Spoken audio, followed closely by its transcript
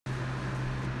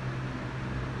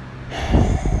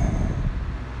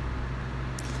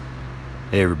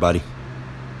Hey everybody.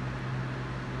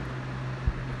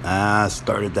 I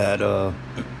started that,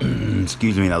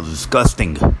 excuse me, that was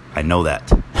disgusting. I know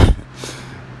that.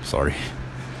 Sorry.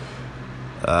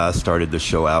 I started the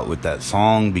show out with that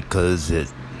song because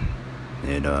it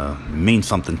means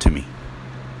something to me.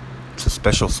 It's a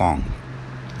special song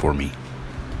for me.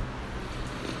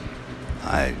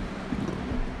 I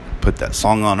put that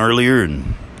song on earlier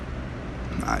and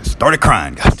I started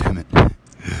crying, God damn it.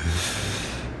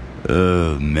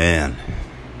 Oh, man.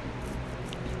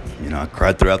 I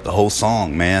cried throughout the whole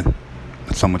song, man.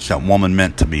 That's how much that woman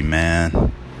meant to me,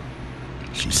 man.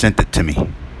 She sent it to me.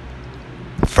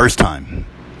 The first time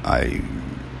I'm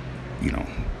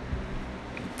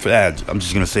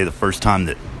just going to say the first time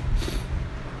that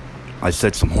I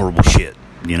said some horrible shit,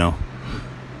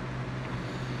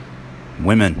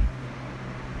 Women,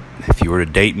 if you were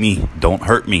to date me, don't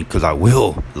hurt me, because I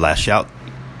will lash out.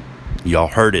 Y'all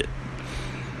heard it.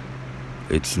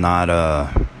 It's not,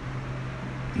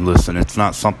 listen, it's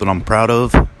not something I'm proud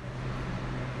of,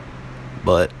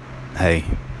 but, hey,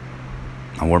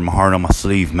 I wear my heart on my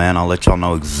sleeve, man. I'll let y'all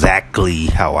know exactly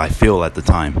how I feel at the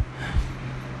time,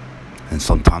 and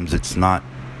sometimes it's not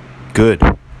good,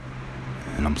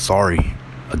 and I'm sorry,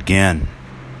 again,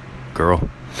 girl.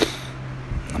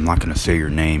 I'm not going to say your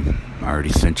name. I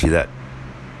already sent you that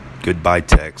goodbye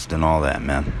text and all that,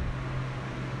 man.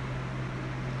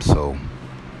 So,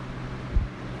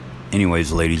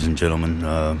 anyways, ladies and gentlemen,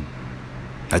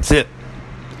 that's it.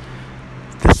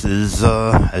 This is,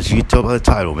 as you can tell by the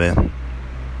title, man,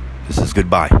 this is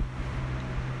goodbye.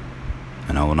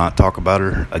 And I will not talk about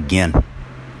her again,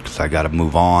 because I got to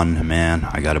move on, man.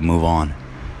 I got to move on.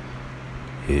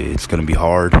 It's going to be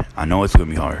hard. I know it's going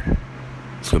to be hard.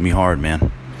 It's going to be hard,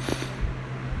 man.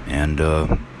 And,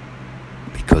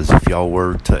 because if y'all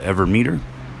were to ever meet her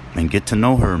and get to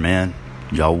know her, man,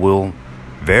 y'all will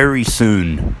very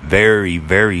soon, very,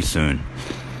 very soon,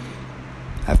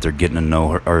 after getting to know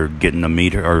her, or getting to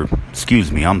meet her, or,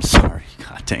 excuse me, I'm sorry,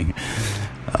 god dang,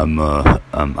 I'm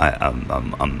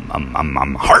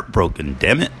heartbroken,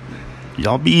 damn it.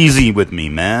 Y'all be easy with me,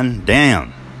 man,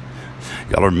 damn.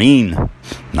 Y'all are mean.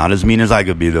 Not as mean as I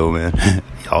could be, though, man.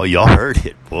 Y'all heard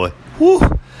it, boy. Woo.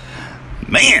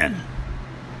 Man.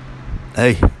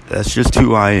 Hey, that's just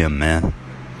who I am, man.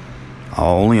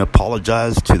 I'll only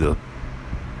apologize to the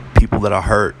people that I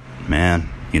hurt, man.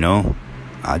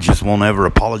 I just won't ever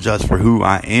apologize for who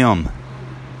I am.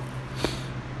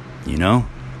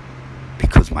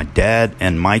 Because my dad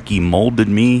and Mikey molded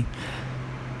me,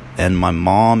 and my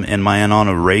mom and my Aunt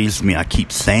Anna raised me. I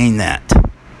keep saying that.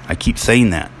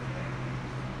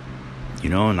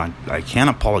 And I can't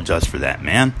apologize for that,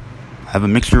 man. I have a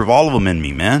mixture of all of them in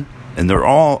me, man. And they're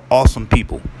all awesome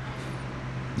people.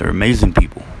 They're amazing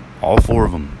people. All four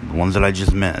of them. The ones that I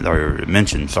just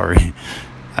mentioned, sorry.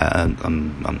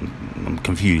 I'm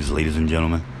confused, ladies and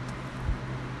gentlemen.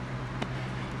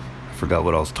 I forgot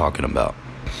what I was talking about.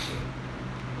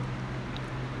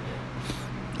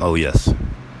 Oh, yes.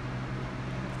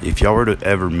 If y'all were to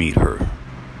ever meet her,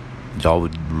 y'all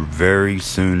would very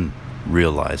soon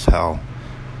realize how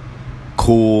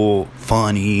cool,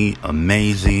 funny,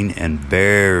 amazing, and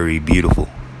very beautiful.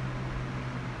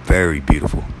 Very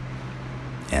beautiful.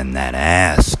 And that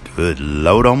ass, good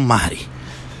Lord Almighty.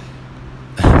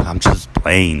 I'm just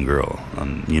playing, girl. I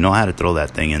had to throw that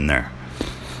thing in there.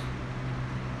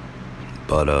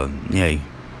 But yeah.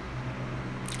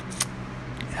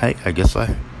 Hey, I guess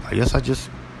I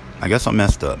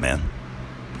messed up, man.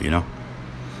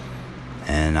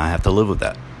 And I have to live with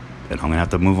that. And I'm gonna have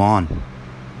to move on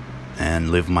and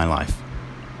live my life.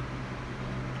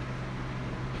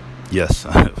 Yes,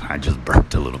 I just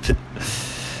burped a little bit.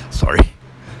 Sorry.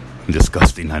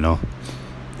 Disgusting, I know.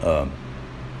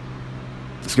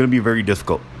 It's going to be very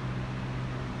difficult.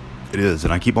 It is,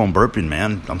 and I keep on burping,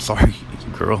 man. I'm sorry,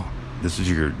 girl. This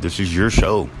is your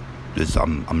show.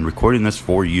 I'm recording this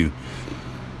for you,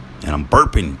 and I'm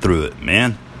burping through it,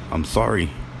 man. I'm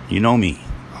sorry. You know me.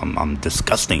 I'm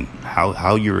disgusting.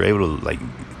 How you're able to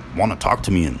want to talk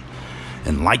to me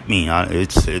and like me?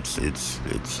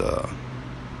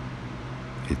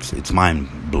 It's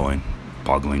mind blowing,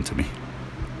 boggling to me.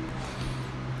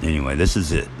 Anyway, this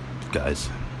is it, guys.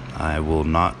 I will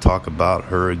not talk about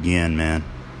her again, man,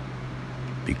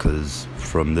 because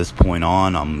from this point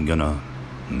on, I'm gonna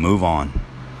move on.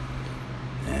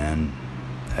 And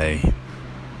hey,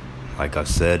 like I've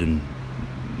said in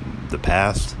the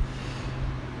past,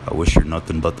 I wish her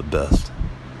nothing but the best.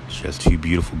 She has two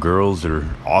beautiful girls that are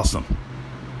awesome.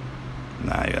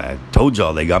 I told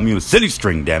y'all they got me with City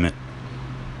String, damn it.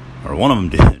 Or one of them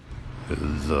did.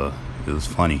 It was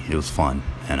funny. It was fun,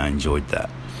 and I enjoyed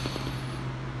that.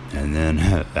 And then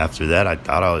after that, I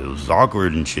thought it was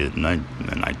awkward and shit. And I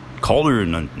called her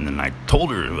and I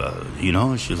told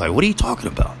her, she was like, "What are you talking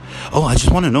about?" "Oh, I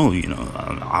just want to know,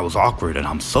 I was awkward and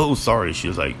I'm so sorry." She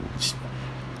was like,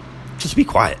 "Just be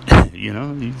quiet,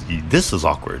 this is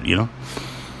awkward,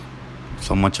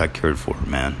 So much I cared for her,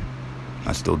 man.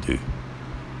 I still do.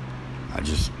 I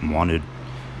just wanted,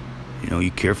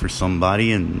 you care for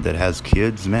somebody and that has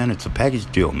kids, man. It's a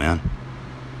package deal, man.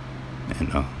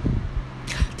 And,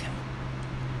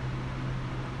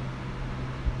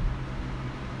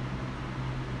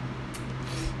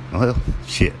 well,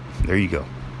 shit, there you go.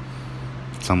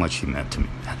 That's how much she meant to me,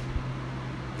 man.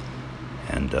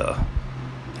 And,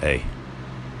 hey,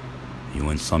 you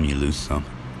win some, you lose some.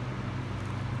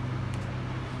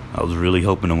 I was really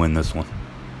hoping to win this one.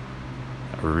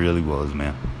 I really was,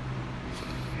 man.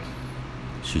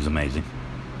 She's amazing.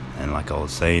 And like I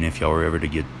was saying, if y'all were ever to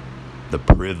get the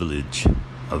privilege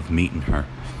of meeting her,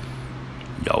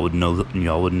 y'all would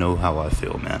know how I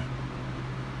feel, man.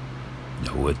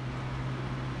 Y'all would.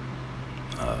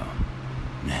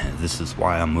 Man, this is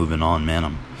why I'm moving on,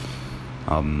 man.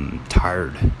 I'm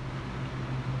tired.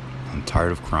 I'm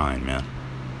tired of crying, man.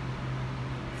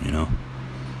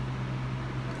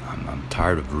 I'm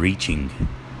tired of reaching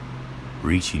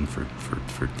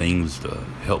for things to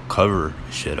help cover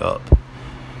shit up.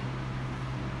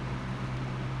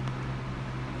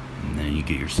 And then you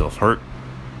get yourself hurt.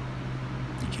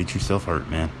 You get yourself hurt,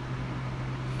 man.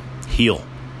 Heal.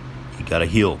 You gotta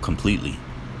heal completely.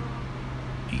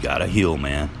 You gotta heal,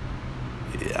 man.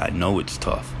 I know it's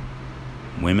tough.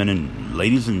 Women and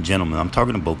ladies and gentlemen, I'm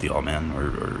talking to both of y'all, man.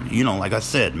 Or like I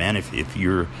said, man, if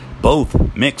you're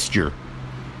both mixture,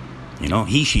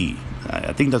 he, she.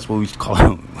 I think that's what we used to call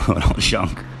it when I was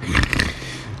younger.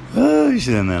 Oh,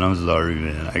 shit, man, I'm sorry,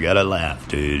 man. I gotta laugh,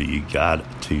 dude. You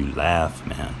got to laugh,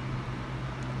 man.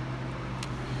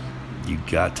 You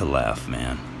got to laugh,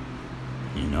 man.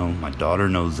 My daughter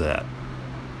knows that.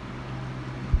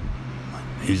 My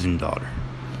amazing daughter.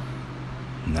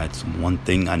 And that's one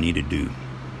thing I need to do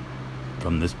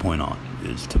from this point on,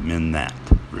 is to mend that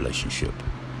relationship.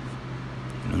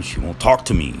 She won't talk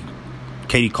to me.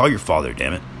 Katie, call your father,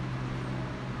 damn it.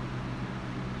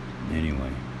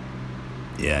 Anyway,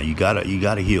 yeah, you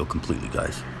gotta heal completely,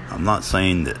 guys. I'm not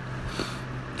saying that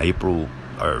April,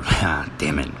 or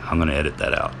damn it, I'm gonna edit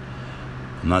that out.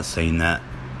 I'm not saying that.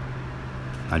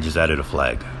 I just added a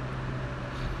flag.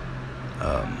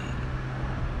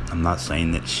 I'm not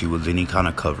saying that she was any kind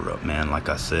of cover-up, man. Like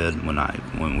I said,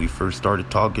 when we first started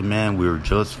talking, man, we were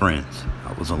just friends.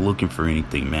 I wasn't looking for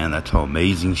anything, man. That's how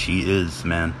amazing she is,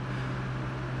 man.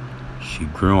 She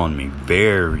grew on me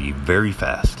very, very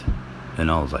fast. And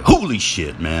I was like, holy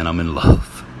shit, man, I'm in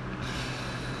love.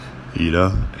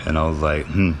 And I was like,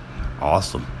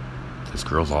 awesome. This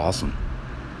girl's awesome.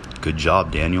 Good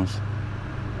job, Daniels.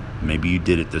 Maybe you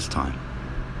did it this time.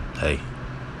 Hey,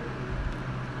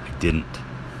 I didn't.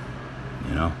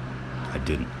 I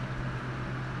didn't.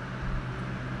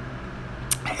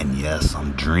 And yes,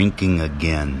 I'm drinking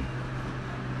again.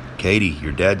 Katie,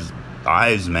 your dad's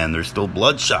eyes, man, they're still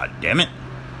bloodshot, damn it.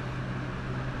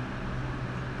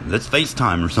 Let's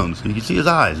FaceTime or something so you can see his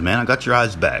eyes, man. I got your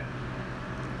eyes back.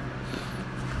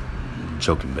 I'm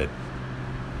joking, babe.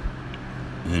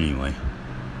 Anyway,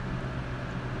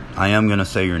 I am gonna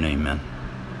say your name, man,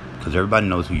 because everybody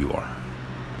knows who you are.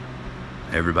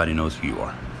 Everybody knows who you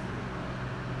are.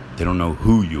 They don't know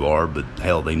who you are, but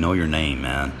hell, they know your name,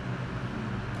 man.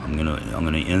 I'm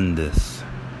gonna end this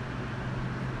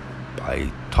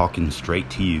by talking straight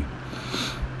to you.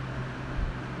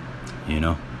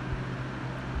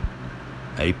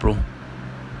 April,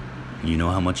 you know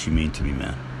how much you mean to me,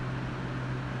 man.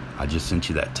 I just sent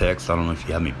you that text. I don't know if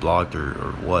you had me blocked or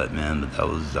what, man, but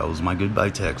that was my goodbye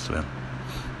text, man.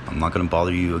 I'm not gonna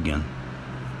bother you again.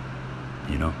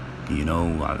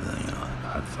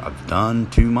 I've done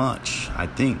too much. I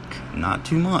think not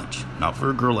too much. Not for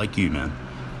a girl like you, man.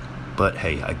 But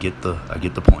hey, I get the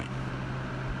point.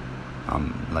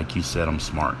 Like you said, I'm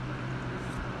smart.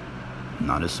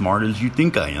 Not as smart as you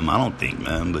think I am, I don't think,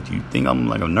 man. But you think I'm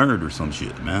like a nerd or some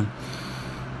shit, man.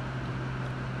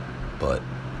 But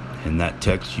in that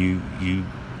text, you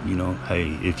know,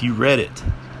 hey, if you read it,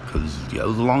 because it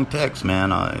was a long text,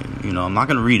 man. I'm not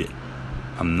gonna read it.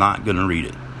 I'm not gonna read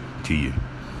it to you.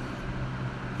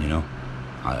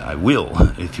 I will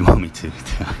if you want me to.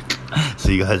 So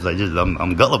you guys,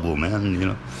 I'm gullible,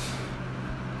 man.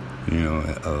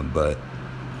 But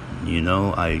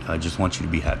I just want you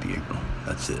to be happy, April.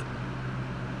 That's it.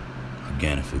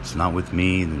 Again, if it's not with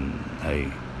me, then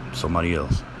hey, somebody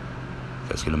else.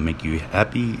 That's gonna make you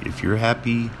happy. If you're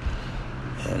happy,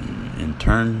 and in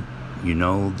turn, you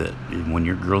know that when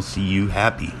your girls see you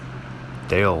happy,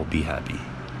 they'll be happy.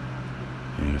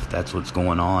 And if that's what's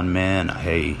going on, man,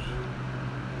 hey,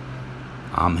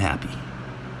 I'm happy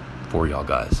for y'all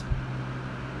guys.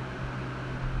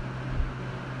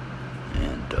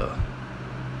 And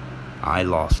I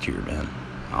lost here, man.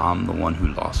 I'm the one who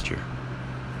lost here.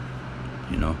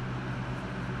 You know,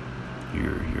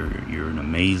 you're an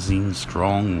amazing,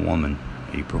 strong woman,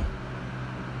 April.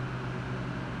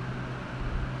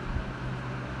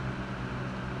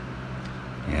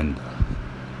 And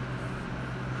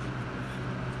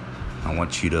I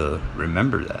want you to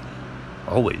remember that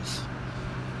always.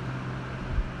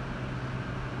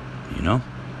 You know,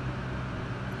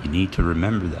 you need to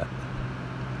remember that.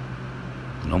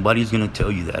 Nobody's gonna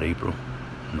tell you that, April.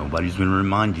 Nobody's gonna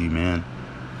remind you, man.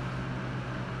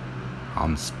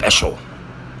 I'm special.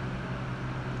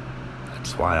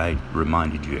 That's why I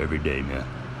reminded you every day, man.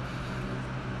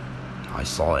 I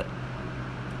saw it.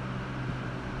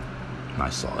 I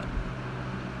saw it.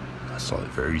 I saw it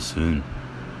very soon.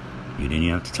 You didn't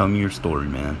even have to tell me your story,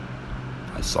 man.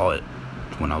 I saw it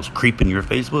when I was creeping your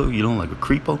Facebook, you know, like a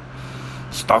creepo.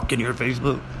 Stalking your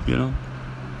Facebook, you know.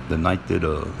 The night that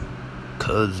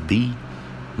Cuz B,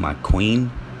 my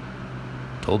queen,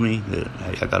 told me that,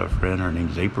 hey, I got a friend, her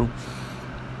name's April.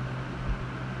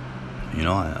 You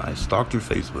know, I stalked your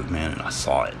Facebook, man, and I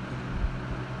saw it.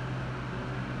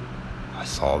 I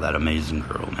saw that amazing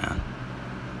girl, man.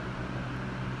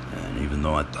 And even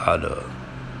though I thought,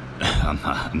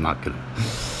 I'm not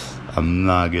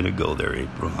gonna go there,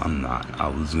 April. I'm not. I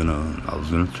was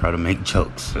gonna try to make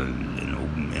jokes,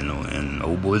 and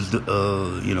old boys,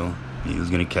 you know, he was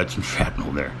gonna catch some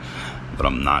shrapnel there. But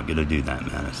I'm not gonna do that,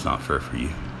 man. It's not fair for you.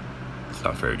 It's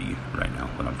not fair to you right now.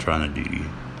 What I'm trying to do to you,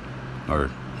 or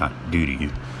not do to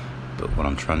you, but what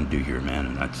I'm trying to do here, man,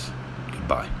 and that's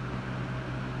goodbye.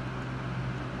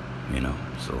 You know,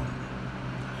 so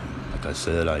like I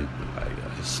said, I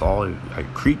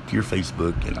creeped your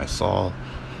Facebook, and I saw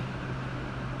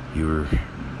you're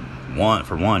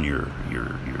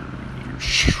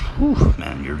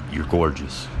man, you're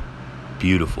gorgeous,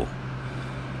 beautiful,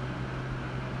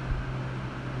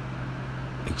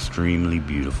 extremely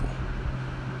beautiful.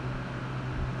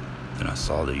 And I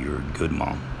saw that you're a good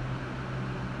mom.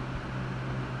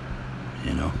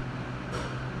 You know,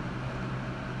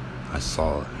 I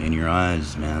saw in your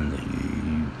eyes, man, that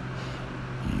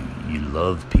you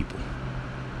love people.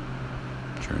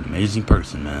 You're an amazing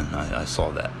person, man. I saw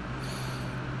that.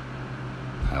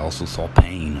 I also saw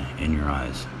pain in your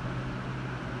eyes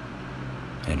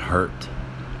and hurt.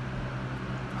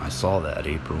 I saw that,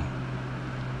 April.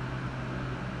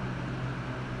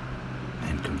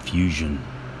 And confusion.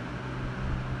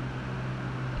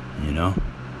 You know,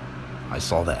 I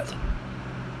saw that.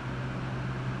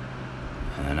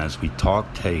 And as we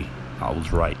talked, hey, I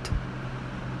was right.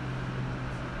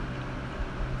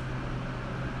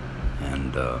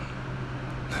 And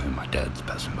my dad's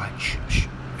passing by. Shh,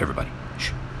 everybody,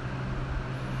 shh.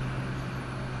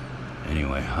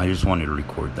 Anyway, I just wanted to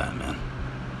record that, man.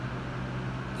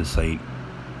 This ain't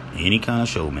any kind of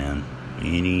show, man.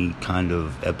 Any kind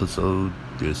of episode.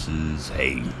 This is,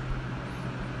 hey, you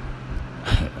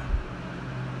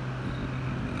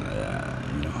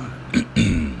know,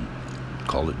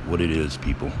 call it what it is,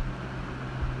 people.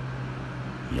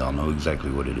 Y'all know exactly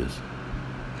what it is.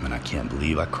 And I can't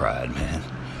believe I cried, man.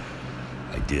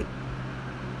 I did.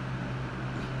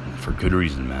 For good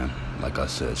reason, man. Like I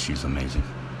said, she's amazing.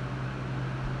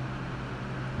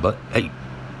 But, hey,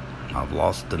 I've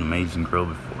lost an amazing girl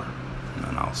before.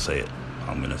 And I'll say it.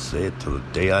 I'm going to say it till the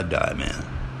day I die, man.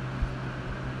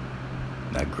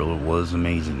 That girl was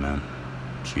amazing, man.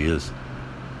 She is.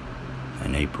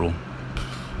 And April,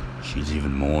 she's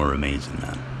even more amazing,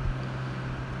 man.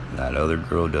 That other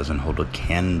girl doesn't hold a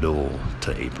candle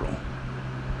to April.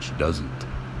 She doesn't.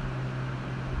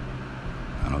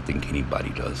 I don't think anybody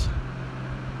does.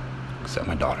 Except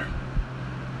my daughter.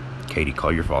 Katie,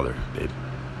 call your father, babe.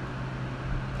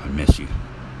 I miss you.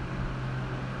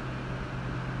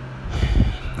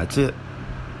 That's it.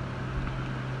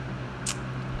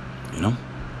 You know?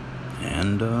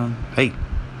 And, hey.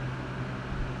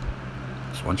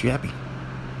 Just want you happy.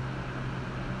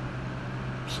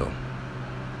 So.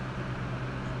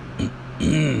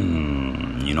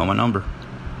 You know my number.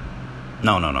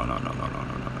 No.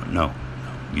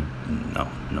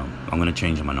 I'm gonna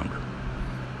change my number.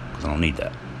 Because I don't need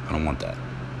that. I don't want that.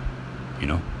 You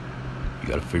know? You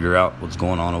gotta figure out what's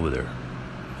going on over there.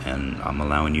 And I'm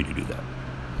allowing you to do that.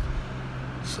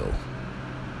 So,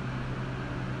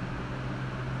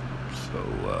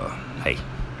 hey.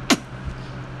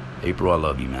 April, I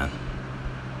love you, man.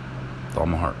 With all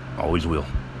my heart. Always will.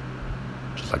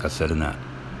 Just like I said in that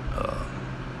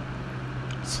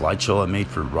slideshow I made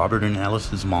for Robert and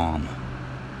Alice's mom.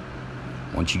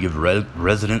 Once you give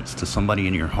residence to somebody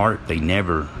in your heart, they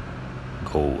never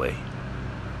go away.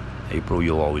 April,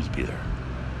 you'll always be there.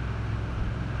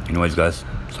 Anyways, guys,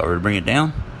 sorry to bring it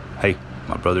down. Hey,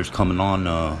 my brother's coming on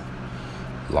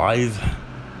live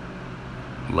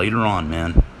later on,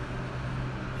 man.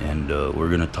 And we're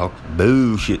going to talk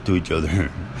bullshit to each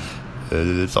other.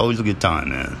 It's always a good time,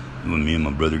 man, when me and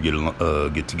my brother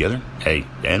get together. Hey,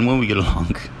 and when we get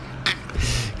along.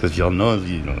 Because y'all know,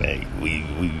 hey,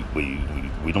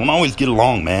 we don't always get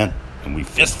along, man. And we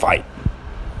fist fight.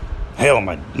 Hell,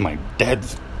 my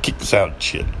dad's kicked us out and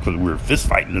shit because we were fist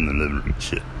fighting in the living room and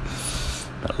shit.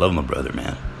 I love my brother,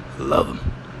 man. I love him.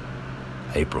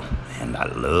 April, and I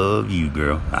love you,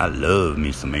 girl. I love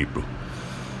me some April.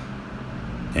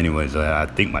 Anyways, I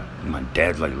think my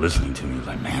dad's like listening to me. He's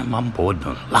like, man, my boy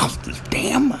done lost his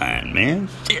damn mind, man.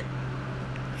 Shit.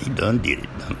 He done did it.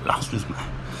 Done lost his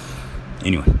mind.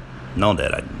 Anyway, know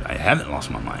that I haven't lost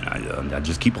my mind. I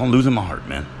just keep on losing my heart,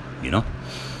 man. You know?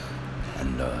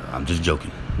 And I'm just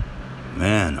joking.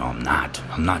 Man, no, I'm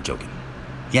not joking.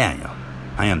 Yeah,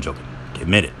 I am joking.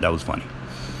 Admit it. That was funny.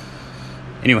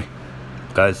 Anyway,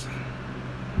 guys,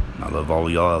 I love all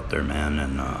of y'all out there, man.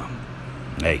 And,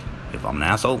 hey, if I'm an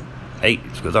asshole, hey,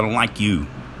 it's because I don't like you.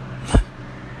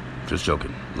 Just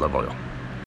joking. Love all y'all.